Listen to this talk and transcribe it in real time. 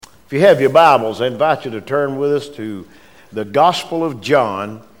If you have your Bibles, I invite you to turn with us to the Gospel of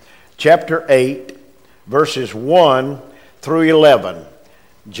John, chapter 8, verses 1 through 11.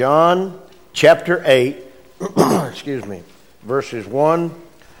 John, chapter 8, verses 1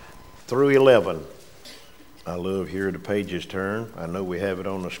 through 11. I love hearing the pages turn. I know we have it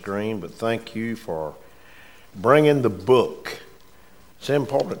on the screen, but thank you for bringing the book. It's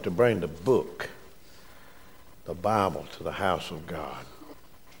important to bring the book, the Bible, to the house of God.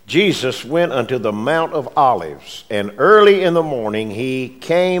 Jesus went unto the Mount of Olives, and early in the morning he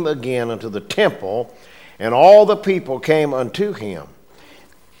came again unto the temple, and all the people came unto him.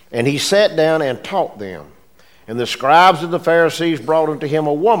 And he sat down and taught them. And the scribes and the Pharisees brought unto him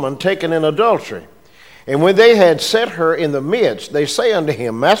a woman taken in adultery. And when they had set her in the midst, they say unto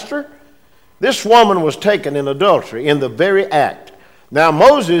him, Master, this woman was taken in adultery, in the very act. Now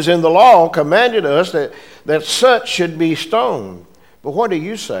Moses in the law commanded us that such should be stoned. But what do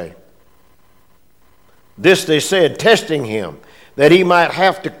you say? This they said, testing him, that he might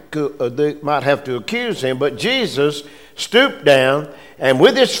have to accuse him. But Jesus stooped down and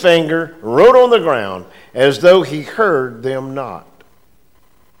with his finger wrote on the ground, as though he heard them not.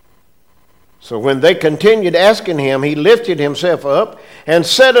 So when they continued asking him, he lifted himself up and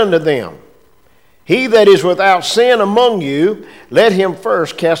said unto them, He that is without sin among you, let him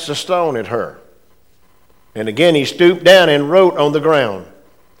first cast a stone at her. And again he stooped down and wrote on the ground.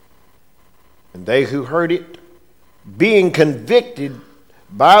 And they who heard it, being convicted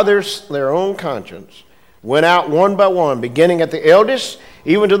by their own conscience, went out one by one, beginning at the eldest,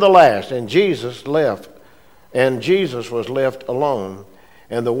 even to the last. And Jesus was left alone,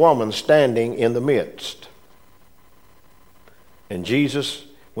 and the woman standing in the midst. And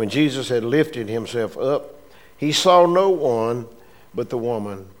when Jesus had lifted himself up, he saw no one but the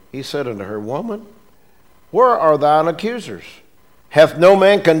woman. He said unto her, Woman, where are thine accusers? Hath no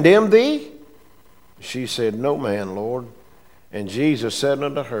man condemned thee? She said, No man, Lord. And Jesus said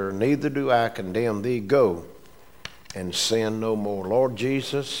unto her, Neither do I condemn thee. Go and sin no more. Lord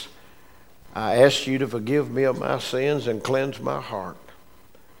Jesus, I ask you to forgive me of my sins and cleanse my heart.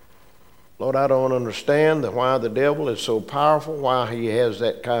 Lord, I don't understand why the devil is so powerful, why he has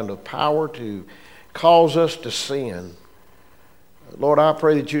that kind of power to cause us to sin. Lord, I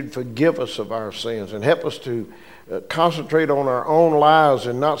pray that you'd forgive us of our sins and help us to concentrate on our own lives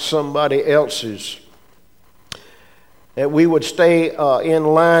and not somebody else's. That we would stay in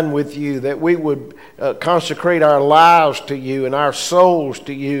line with you, that we would consecrate our lives to you and our souls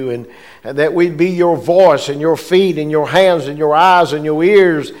to you, and that we'd be your voice and your feet and your hands and your eyes and your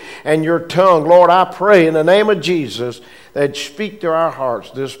ears and your tongue. Lord, I pray in the name of Jesus that you speak to our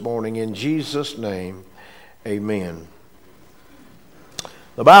hearts this morning. In Jesus' name, amen.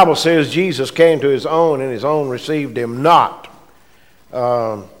 The Bible says Jesus came to his own, and his own received him not.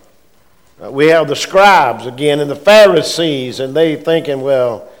 We have the scribes again and the Pharisees, and they thinking,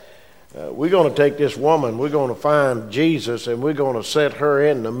 well, we're going to take this woman, we're going to find Jesus, and we're going to set her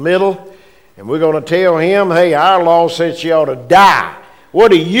in the middle, and we're going to tell him, hey, our law says she ought to die.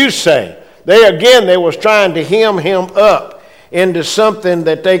 What do you say? They was trying to hem him up into something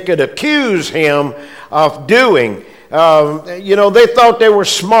that they could accuse him of doing. They thought they were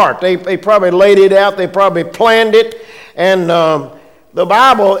smart. They probably laid it out. They probably planned it. And the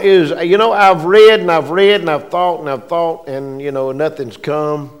Bible is, I've read and I've read and I've thought, and, nothing's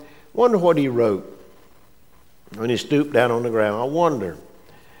come. Wonder what he wrote when he stooped down on the ground. I wonder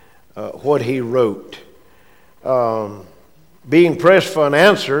what he wrote. Being pressed for an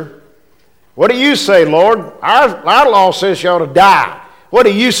answer, what do you say, Lord? Our law says you ought to die. What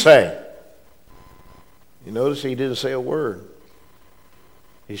do you say? You notice he didn't say a word.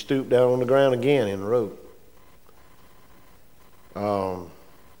 He stooped down on the ground again and wrote.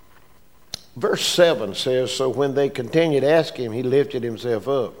 Verse 7 says, So when they continued to ask him, he lifted himself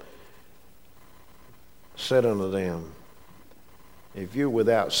up, said unto them, If you're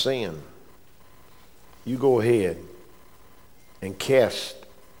without sin, you go ahead and cast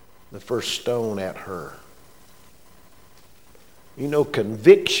the first stone at her.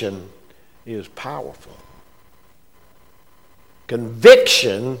 Conviction is powerful.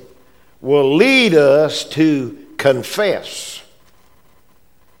 Conviction will lead us to confess.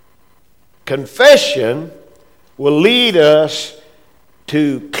 Confession will lead us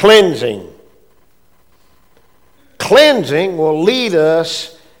to cleansing. Cleansing will lead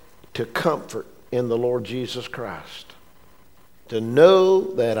us to comfort in the Lord Jesus Christ. To know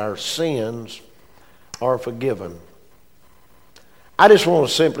that our sins are forgiven. I just want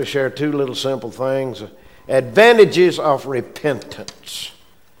to simply share two little simple things. Advantages of repentance.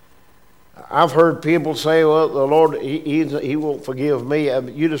 I've heard people say, well, the Lord, he won't forgive me.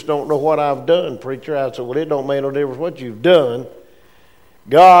 You just don't know what I've done, preacher. I said, well, it don't make no difference what you've done.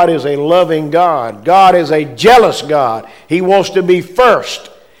 God is a loving God. God is a jealous God. He wants to be first.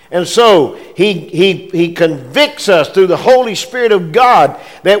 And so he convicts us through the Holy Spirit of God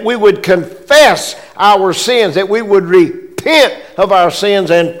that we would confess our sins, that we would repent of our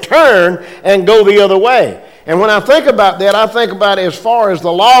sins and turn and go the other way. And when I think about that, I think about it as far as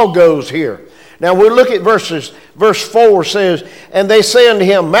the law goes here. Now we look at verse 4 says, and they say unto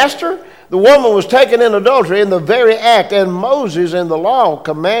him, Master, the woman was taken in adultery in the very act, and Moses in the law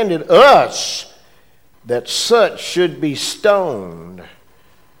commanded us that such should be stoned.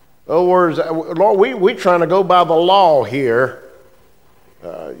 In other words, Lord, we're trying to go by the law here.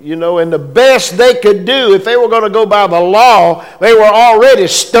 And the best they could do, if they were going to go by the law, they were already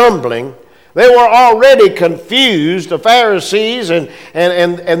stumbling. They were already confused, the Pharisees and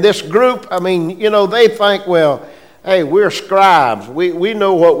this group. I mean, they think, well, hey, we're scribes. We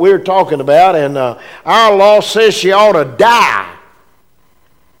know what we're talking about, and our law says she ought to die.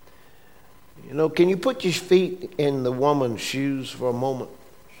 Can you put your feet in the woman's shoes for a moment?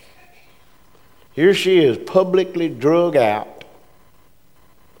 Here she is, publicly drug out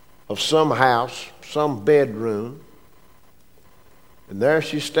of some house, some bedroom, and there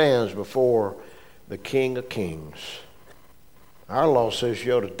she stands before the King of Kings. Our law says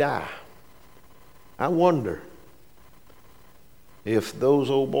she ought to die. I wonder if those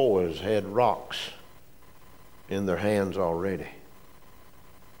old boys had rocks in their hands already.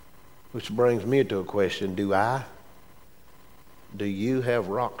 Which brings me to a question, do I? Do you have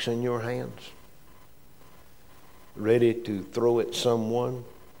rocks in your hands? Ready to throw at someone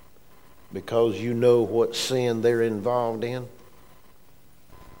because you know what sin they're involved in?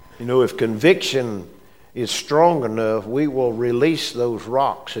 If conviction is strong enough, we will release those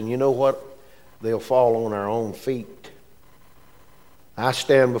rocks, and you know what? They'll fall on our own feet. I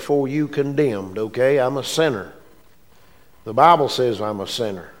stand before you condemned, okay? I'm a sinner. The Bible says I'm a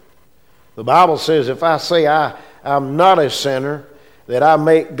sinner. The Bible says if I say I'm not a sinner, that I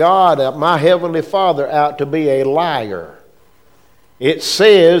make God, my Heavenly Father, out to be a liar. It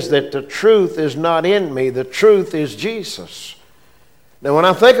says that the truth is not in me. The truth is Jesus. Now, when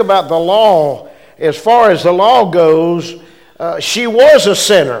I think about the law, as far as the law goes, she was a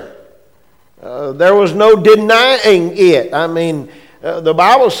sinner. There was no denying it. I mean, the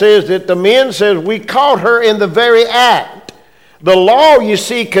Bible says that the men says we caught her in the very act. The law, you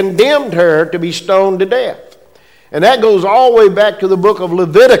see, condemned her to be stoned to death. And that goes all the way back to the book of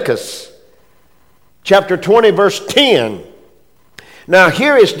Leviticus, chapter 20, verse 10. Now,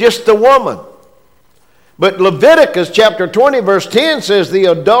 here it's just the woman. But Leviticus chapter 20 verse 10 says the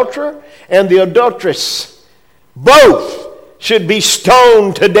adulterer and the adulteress both should be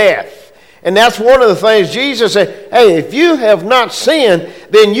stoned to death. And that's one of the things Jesus said, hey, if you have not sinned,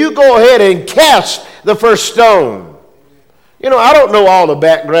 then you go ahead and cast the first stone. I don't know all the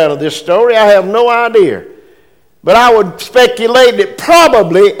background of this story. I have no idea. But I would speculate that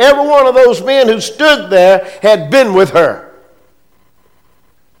probably every one of those men who stood there had been with her.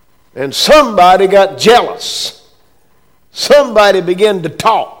 And somebody got jealous. Somebody began to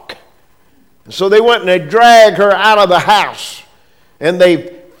talk. And so they went and they dragged her out of the house. And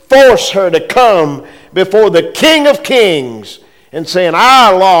they forced her to come before the King of Kings and saying,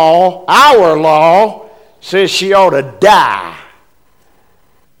 our law says she ought to die.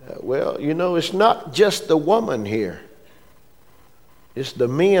 Well, it's not just the woman here. It's the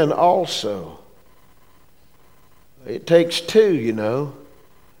men also. It takes two,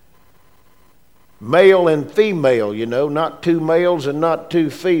 Male and female, not two males and not two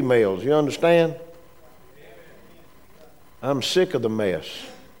females. You understand? I'm sick of the mess.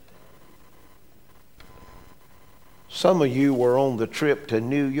 Some of you were on the trip to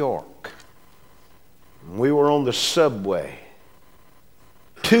New York. We were on the subway.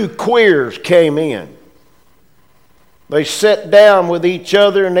 Two queers came in. They sat down with each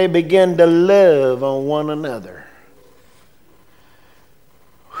other and they began to love on one another.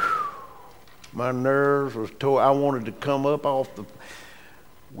 My nerves was tore. I wanted to come up off the...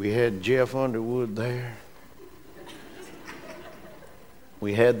 We had Jeff Underwood there.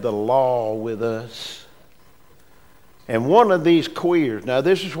 We had the law with us. And one of these queers, now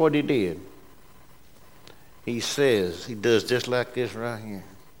this is what he did. He says, he does just like this right here.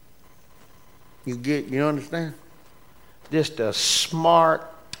 You understand? Just a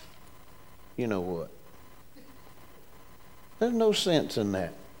smart, you know what. There's no sense in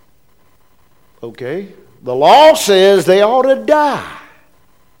that. Okay? The law says they ought to die.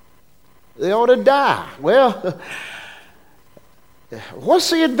 They ought to die. Well, what's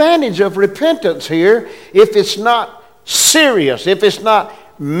the advantage of repentance here if it's not serious, if it's not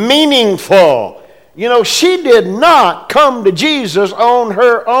meaningful? You know, she did not come to Jesus on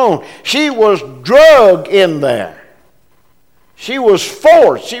her own. She was drugged in there. She was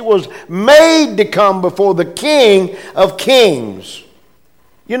forced. She was made to come before the King of Kings.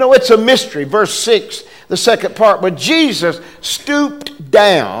 You know, it's a mystery. Verse 6, the second part. But Jesus stooped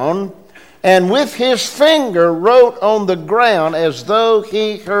down and with his finger wrote on the ground as though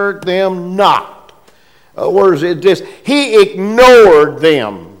he heard them not. In other words, he ignored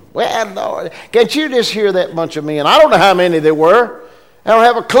them. Well, Lord, can't you just hear that bunch of men? I don't know how many there were. I don't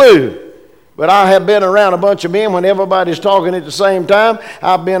have a clue. But I have been around a bunch of men when everybody's talking at the same time.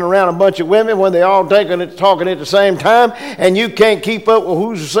 I've been around a bunch of women when they're all talking at the same time. And you can't keep up with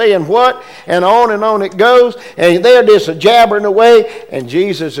who's saying what. And on it goes. And they're just jabbering away. And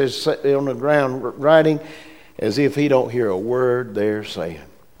Jesus is on the ground writing as if he don't hear a word they're saying.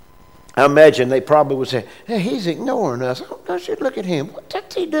 I imagine they probably would say, hey, he's ignoring us. Oh, gosh, look at him.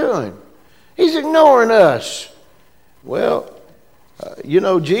 What's he doing? He's ignoring us. Well,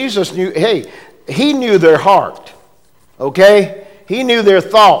 Jesus knew, he knew their heart, okay? He knew their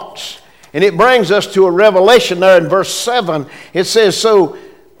thoughts. And it brings us to a revelation there in verse 7. It says, so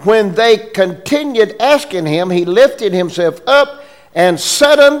when they continued asking him, he lifted himself up and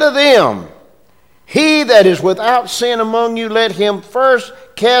said unto them, he that is without sin among you, let him first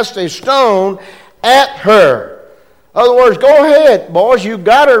cast a stone at her. In other words, go ahead, boys. You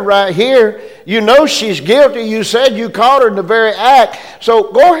got her right here. You know she's guilty. You said you caught her in the very act.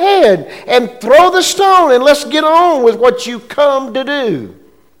 So go ahead and throw the stone and let's get on with what you come to do.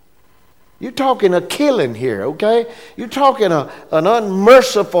 You're talking a killing here, okay? You're talking an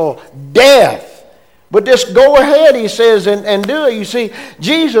unmerciful death. But just go ahead, he says, and do it. You see,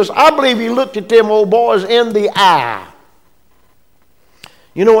 Jesus, I believe he looked at them old boys in the eye.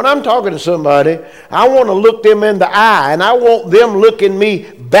 You know, when I'm talking to somebody, I want to look them in the eye, and I want them looking me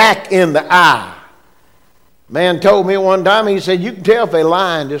back in the eye. Man told me one time, he said, you can tell if they're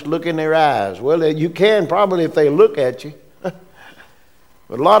lying, just look in their eyes. Well, you can probably if they look at you. But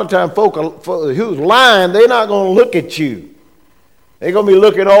a lot of times folk who's lying, they're not going to look at you. They're going to be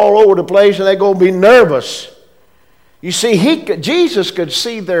looking all over the place, and they're going to be nervous. You see, Jesus could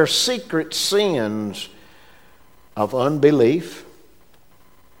see their secret sins of unbelief.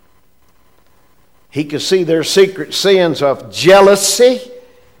 He could see their secret sins of jealousy.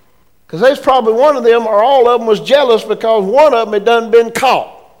 Because there's probably one of them or all of them was jealous because one of them had done been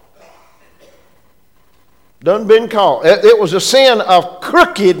caught. Done been caught. It was a sin of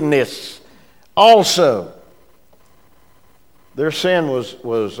crookedness also. Their sin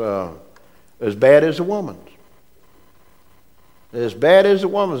was as bad as a woman's. As bad as a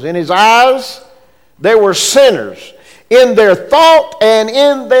woman's. In his eyes, they were sinners. In their thought and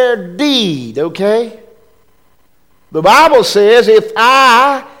in their deed, okay? The Bible says, if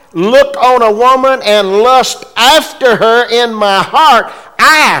I look on a woman and lust after her in my heart,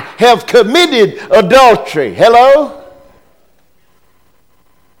 I have committed adultery. Hello?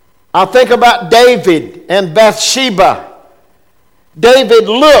 I think about David and Bathsheba. David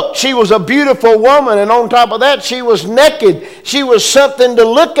looked. She was a beautiful woman, and on top of that, she was naked. She was something to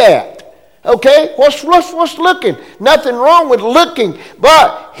look at. Okay, what's looking? Nothing wrong with looking,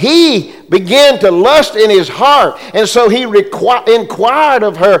 but he began to lust in his heart, and so he inquired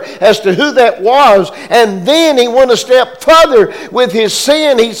of her as to who that was, and then he went a step further with his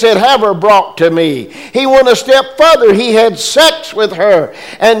sin. He said, have her brought to me. He went a step further. He had sex with her,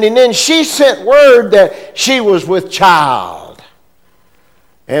 and then she sent word that she was with child.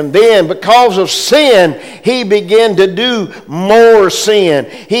 And then, because of sin, he began to do more sin.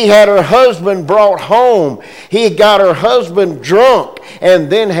 He had her husband brought home. He got her husband drunk and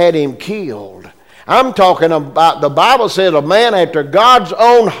then had him killed. I'm talking about, the Bible says, a man after God's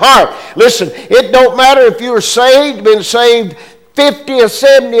own heart. Listen, it don't matter if you're saved, been saved 50 or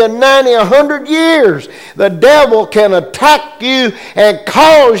 70 or 90 or 100 years. The devil can attack you and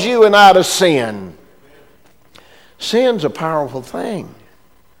cause you and out of sin. Sin's a powerful thing.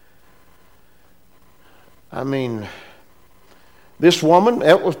 I mean, this woman,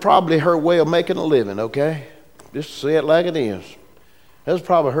 that was probably her way of making a living, okay? Just say it like it is. That was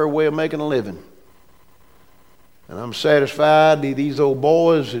probably her way of making a living. And I'm satisfied these old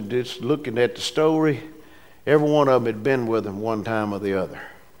boys, and just looking at the story, every one of them had been with him one time or the other.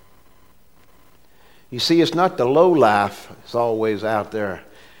 You see, it's not the low life that's always out there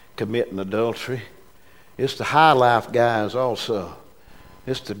committing adultery. It's the high life guys also.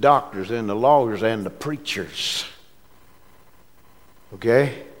 It's the doctors and the lawyers and the preachers.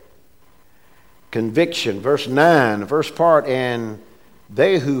 Okay? conviction. Verse 9, the first part, and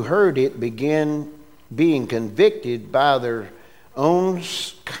they who heard it began being convicted by their own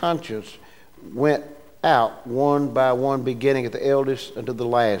conscience, went out one by one, beginning at the eldest unto the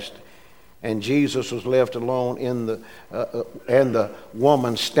last. And Jesus was left alone and the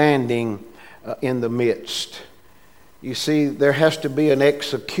woman standing in the midst. You see, there has to be an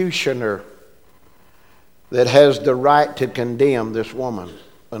executioner that has the right to condemn this woman.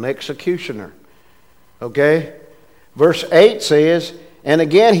 An executioner. Okay? Verse 8 says, and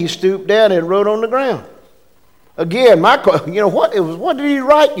again he stooped down and wrote on the ground. Again, what did he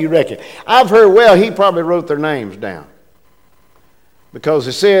write, you reckon? I've heard, well, he probably wrote their names down. Because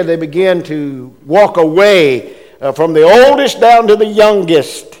it said they began to walk away from the oldest down to the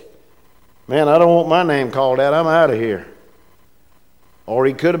youngest. Man, I don't want my name called out. I'm out of here. Or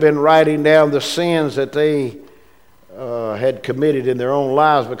he could have been writing down the sins that they had committed in their own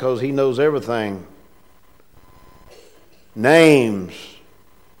lives, because he knows everything. Names.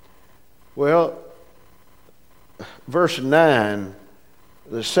 Well, verse 9,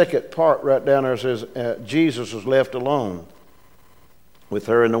 the second part right down there says, Jesus was left alone with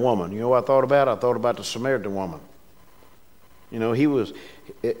her and the woman. You know what I thought about? I thought about the Samaritan woman. You know, he was,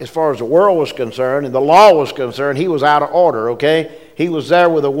 as far as the world was concerned and the law was concerned, he was out of order, okay? He was there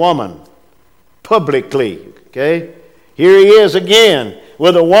with a woman, publicly, okay? Here he is again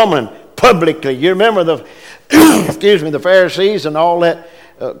with a woman, publicly. You remember the, the Pharisees and all that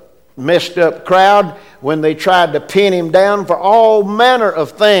messed up crowd when they tried to pin him down for all manner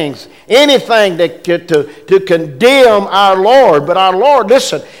of things, anything to condemn our Lord. But our Lord,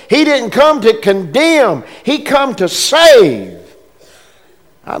 listen, he didn't come to condemn, he come to save.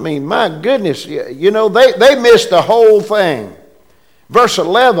 I mean, my goodness, you know, they missed the whole thing. Verse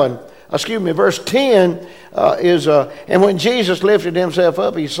 10 is, and when Jesus lifted himself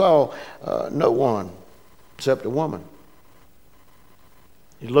up, he saw no one except a woman.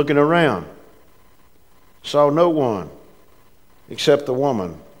 He's looking around. Saw no one except the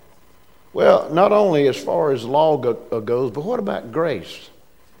woman. Well, not only as far as law goes, but what about grace?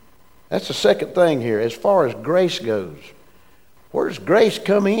 That's the second thing here. As far as grace goes, where does grace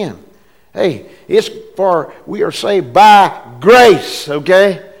come in? Hey, we are saved by grace,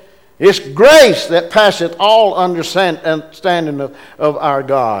 okay? It's grace that passeth all understanding of our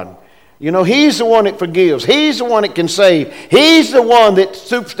God. You know, he's the one that forgives. He's the one that can save. He's the one that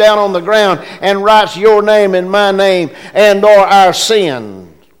stoops down on the ground and writes your name and my name and or our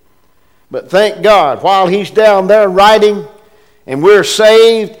sins. But thank God, while he's down there writing and we're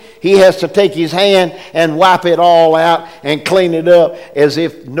saved, he has to take his hand and wipe it all out and clean it up as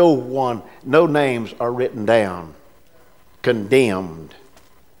if no names are written down. Condemned.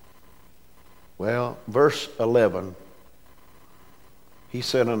 Well, verse 11. He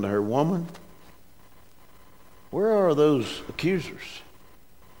said unto her, woman, where are those accusers?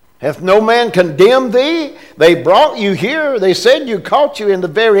 Hath no man condemned thee? They brought you here. They said you caught you in the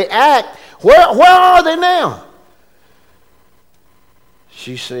very act. Where are they now?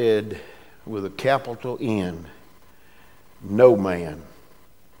 She said, with a capital N, no man.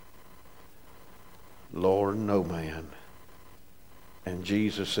 Lord, no man. And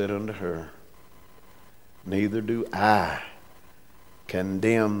Jesus said unto her, neither do I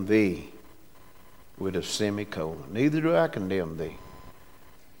condemn thee, with a semicolon. Neither do I condemn thee.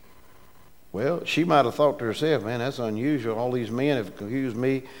 Well, she might have thought to herself, man, that's unusual. All these men have accused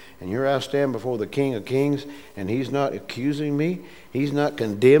me, and here I stand before the King of Kings, and he's not accusing me. He's not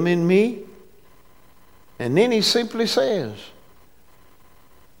condemning me. And then he simply says,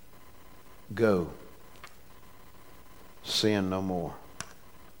 go, sin no more.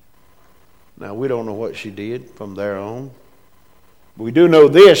 Now, we don't know what she did from there on. We do know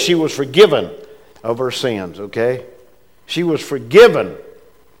this, she was forgiven of her sins, okay? She was forgiven.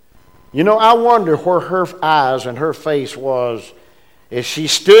 You know, I wonder where her eyes and her face was as she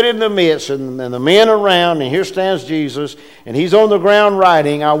stood in the midst and the men around, and here stands Jesus, and he's on the ground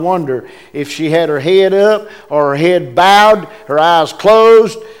writing. I wonder if she had her head up or her head bowed, her eyes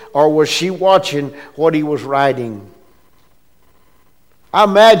closed, or was she watching what he was writing? I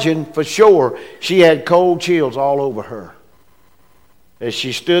imagine for sure she had cold chills all over her as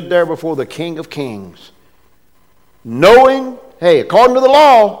she stood there before the King of Kings, knowing, hey, according to the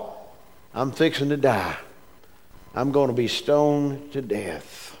law, I'm fixing to die. I'm going to be stoned to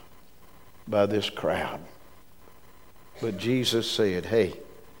death by this crowd. But Jesus said, hey,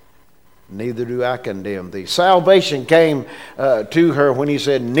 neither do I condemn thee. Salvation came to her when he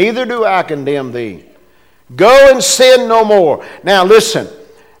said, neither do I condemn thee. Go and sin no more. Now listen,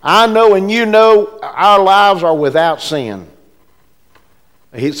 I know and you know our lives are without sin.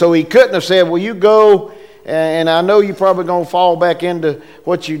 So he couldn't have said, well, you go, and I know you're probably going to fall back into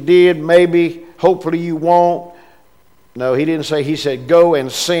what you did, maybe, hopefully you won't. No, he didn't say, he said, go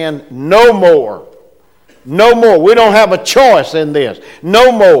and sin no more. No more. We don't have a choice in this.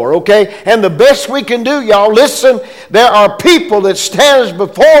 No more, okay? And the best we can do, y'all, listen, there are people that stands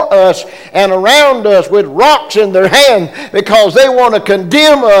before us and around us with rocks in their hand because they want to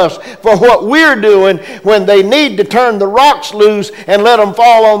condemn us for what we're doing when they need to turn the rocks loose and let them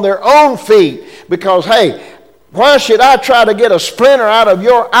fall on their own feet. Because, hey, why should I try to get a splinter out of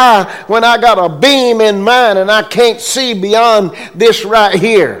your eye when I got a beam in mine and I can't see beyond this right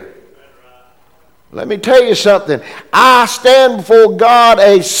here? Let me tell you something. I stand before God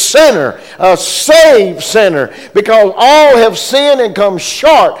a sinner, a saved sinner, because all have sinned and come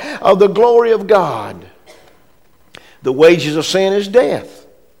short of the glory of God. The wages of sin is death.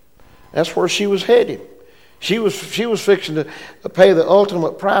 That's where she was headed. She was fixing to pay the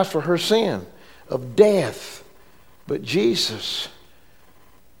ultimate price for her sin of death. But Jesus,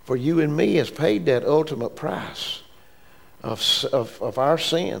 for you and me, has paid that ultimate price of our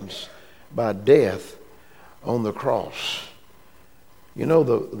sins by death on the cross. You know,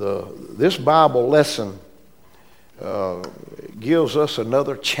 this Bible lesson gives us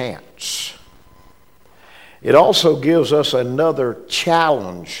another chance. It also gives us another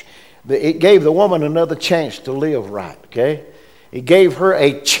challenge. It gave the woman another chance to live right, okay? It gave her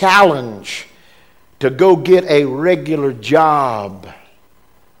a challenge to go get a regular job.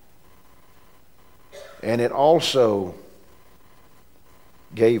 And it also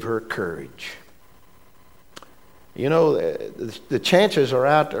gave her courage. You know, the chances are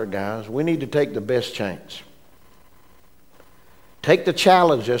out there, guys. We need to take the best chance. Take the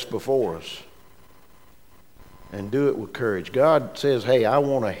challenge that's before us and do it with courage. God says, hey, I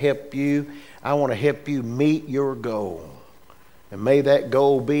want to help you. I want to help you meet your goal. And may that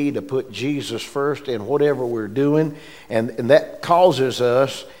goal be to put Jesus first in whatever we're doing. And that causes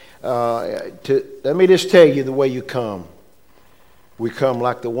us to, let me just tell you the way you come. We come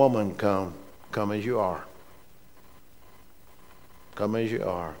like the woman come. Come as you are. Come as you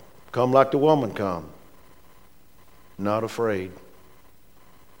are. Come like the woman come. Not afraid.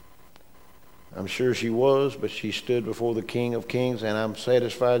 I'm sure she was, but she stood before the King of Kings, and I'm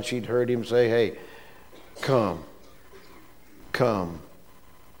satisfied she'd heard him say, hey, come. Come.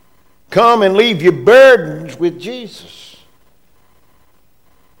 Come and leave your burdens with Jesus.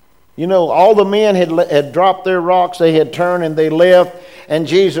 You know, all the men had dropped their rocks, they had turned and they left, and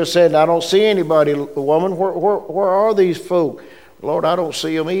Jesus said, I don't see anybody, woman. Where are these folk? Lord, I don't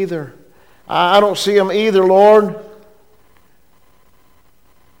see them either. I don't see them either, Lord.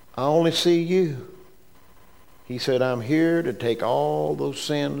 I only see you. He said, I'm here to take all those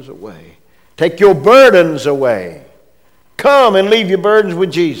sins away. Take your burdens away. Come and leave your burdens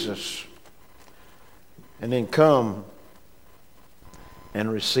with Jesus. And then come and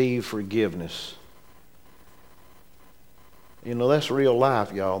receive forgiveness. You know, that's real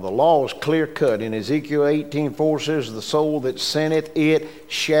life, y'all. The law is clear cut. In Ezekiel 18:4 says, the soul that sinneth, it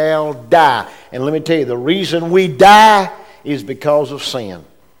shall die. And let me tell you, the reason we die is because of sin.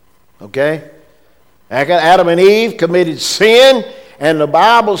 Okay? Adam and Eve committed sin, and the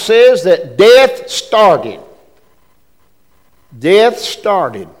Bible says that death started. Death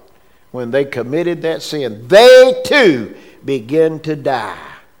started when they committed that sin. They too began to die.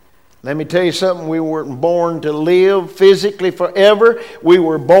 Let me tell you something. We weren't born to live physically forever. We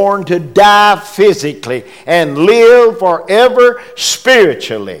were born to die physically and live forever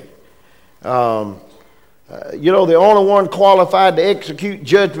spiritually. You know, the only one qualified to execute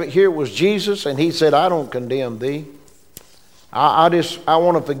judgment here was Jesus, and he said, I don't condemn thee. I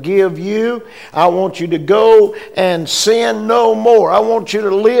want to forgive you. I want you to go and sin no more. I want you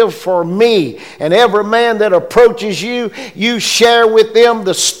to live for me. And every man that approaches you, you share with them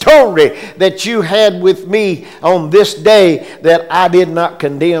the story that you had with me on this day, that I did not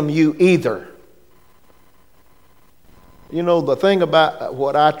condemn you either. You know, the thing about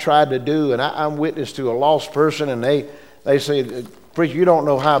what I tried to do, and I'm witness to a lost person, and they say, preacher, you don't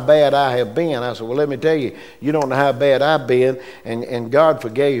know how bad I have been. I said, well, let me tell you, you don't know how bad I've been, and God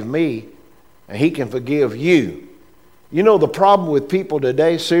forgave me, and he can forgive you. You know the problem with people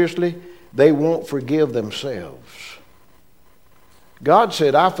today, seriously, they won't forgive themselves. God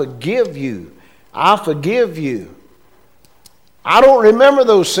said, I forgive you. I forgive you. I don't remember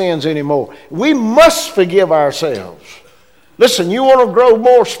those sins anymore. We must forgive ourselves. Listen, you want to grow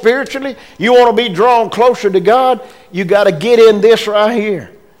more spiritually? You want to be drawn closer to God? You got to get in this right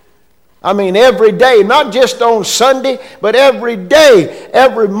here. I mean, every day, not just on Sunday, but every day,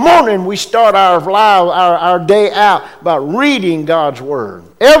 every morning we start our day out by reading God's Word.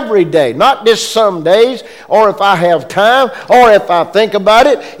 Every day, not just some days, or if I have time, or if I think about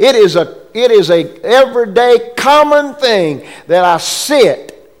it. It is a everyday common thing that I sit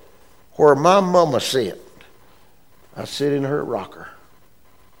where my mama sit. I sit in her rocker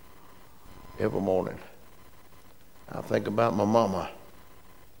every morning. I think about my mama.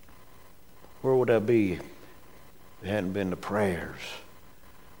 Where would I be if it hadn't been the prayers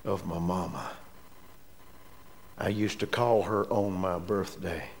of my mama? I used to call her on my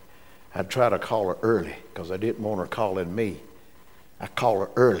birthday. I'd try to call her early because I didn't want her calling me. I call her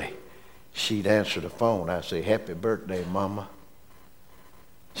early. She'd answer the phone. I'd say, "Happy birthday, Mama."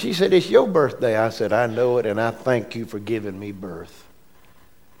 She said, "It's your birthday." I said, "I know it, and I thank you for giving me birth."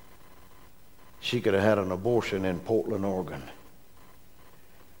 She could have had an abortion in Portland, Oregon.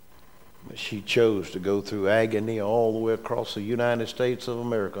 But she chose to go through agony all the way across the United States of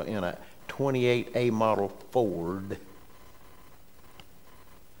America in a 28A model Ford.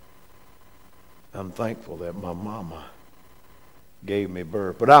 I'm thankful that my mama gave me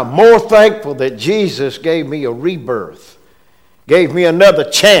birth. But I'm more thankful that Jesus gave me a rebirth, gave me another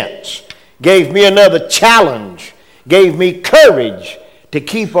chance, gave me another challenge, gave me courage to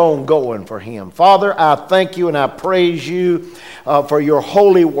keep on going for Him. Father, I thank you and I praise you for your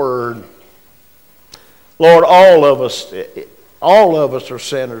holy word. Lord, all of us are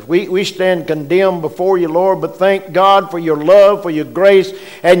sinners. We stand condemned before you, Lord, but thank God for your love, for your grace,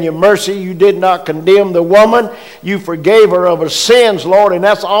 and your mercy. You did not condemn the woman. You forgave her of her sins, Lord, and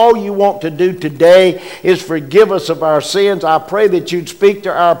that's all you want to do today is forgive us of our sins. I pray that you'd speak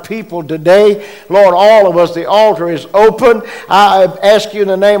to our people today. Lord, all of us, the altar is open. I ask you in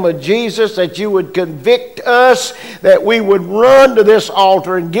the name of Jesus that you would convict us, that we would run to this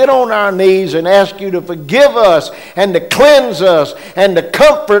altar and get on our knees and ask you to forgive us and to cleanse us and to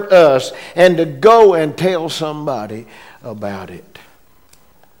comfort us and to go and tell somebody about it.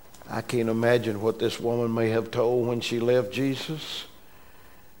 I can't imagine what this woman may have told when she left Jesus,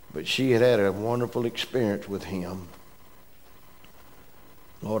 but she had a wonderful experience with him.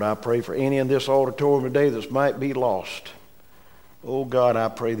 Lord, I pray for any in this auditorium today that might be lost. Oh God, I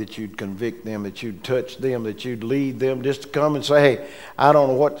pray that you'd convict them, that you'd touch them, that you'd lead them just to come and say, "Hey, I don't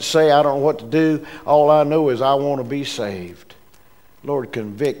know what to say, I don't know what to do. All I know is I want to be saved." Lord,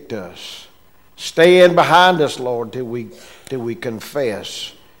 convict us. Stay in behind us, Lord, till we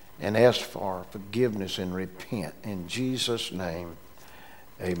confess and ask for forgiveness and repent. In Jesus' name,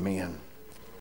 amen.